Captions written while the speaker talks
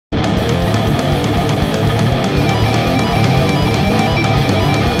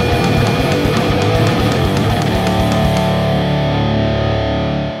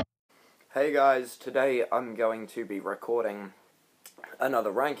guys, today I'm going to be recording another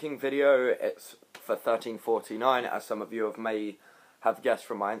ranking video. It's for 1349, as some of you may have guessed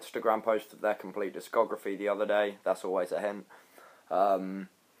from my Instagram post of their complete discography the other day. That's always a hint.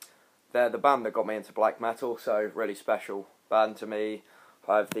 They're the band that got me into black metal, so really special band to me.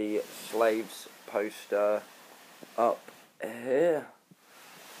 I have the Slaves poster up here.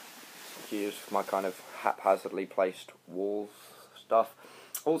 Excuse my kind of haphazardly placed walls stuff.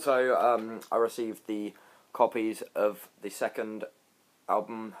 Also, I received the copies of the second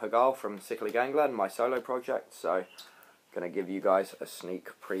album Hagal from Sickly Gangland, my solo project, so I'm going to give you guys a sneak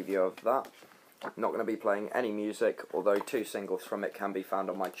preview of that. I'm not going to be playing any music, although 2 singles from it can be found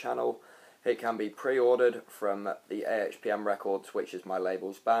on my channel. It can be pre-ordered from the AHPM Records, which is my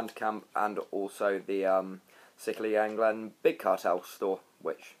label's Bandcamp, and also the Sickly Gangland Big Cartel store,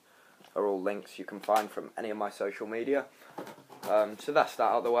 which are all links you can find from any of my social media. So that's that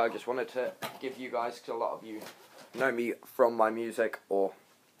out of the way. I just wanted to give you guys, because a lot of you know me from my music or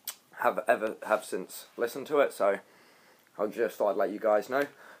have since listened to it, so I just thought I'd let you guys know.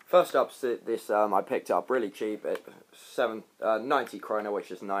 First up, this I picked up really cheap at 90 krona,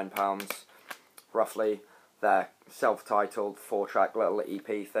 which is £9 roughly. Their self-titled 4-track little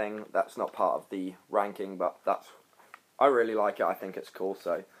EP thing. That's not part of the ranking, but I really like it. I think it's cool,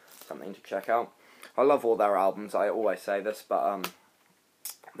 so something to check out. I love all their albums, I always say this, but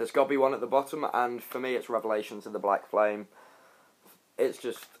there's got to be one at the bottom, and for me it's Revelations of the Black Flame. It's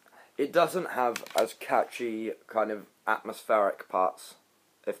just, it doesn't have as catchy kind of atmospheric parts,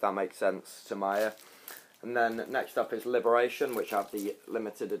 if that makes sense to my ear. And then next up is Liberation, which I have the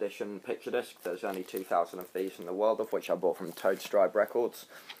limited edition picture disc. There's only 2,000 of these in the world, of which I bought from Toadstripe Records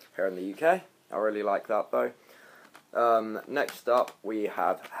here in the UK. I really like that though. Next up we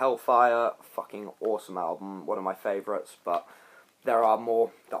have Hellfire, fucking awesome album, one of my favourites, but there are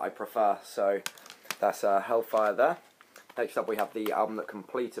more that I prefer, so that's Hellfire there. Next up we have the album that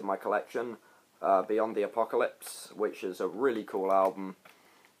completed my collection, Beyond the Apocalypse, which is a really cool album,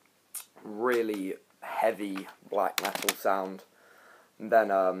 really heavy black metal sound. And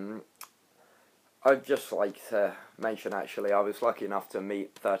then I'd just like to mention, actually, I was lucky enough to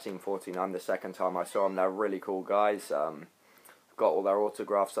meet 1349 the second time I saw them. They're really cool guys. I've got all their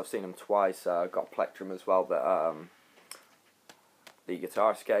autographs. I've seen them twice. Got Plectrum as well that the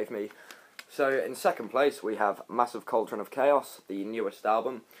guitarist gave me. So in second place we have Massive Cauldron of Chaos, the newest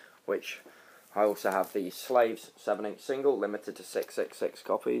album, which I also have the Slaves 7-inch single, limited to 666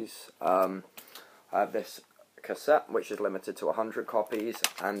 copies. I have this cassette, which is limited to 100 copies,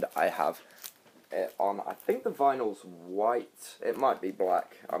 and I have it on, I think the vinyl's white, it might be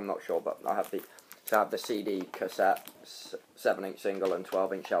black, I'm not sure, but I have the CD, cassette, 7-inch single and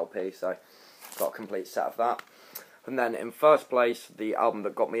 12-inch LP, so got a complete set of that. And then in first place, the album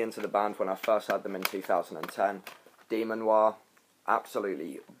that got me into the band when I first had them in 2010, Demon Noir,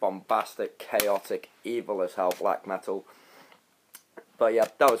 absolutely bombastic, chaotic, evil as hell black metal. But yeah,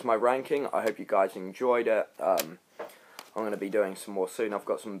 that was my ranking. I hope you guys enjoyed it. I'm going to be doing some more soon. I've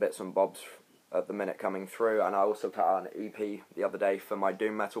got some bits and bobs at the minute coming through, and I also put out an EP the other day for my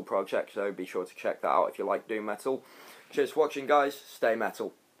doom metal project, so be sure to check that out if you like doom metal. Cheers for watching, guys. Stay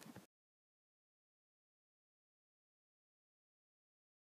metal.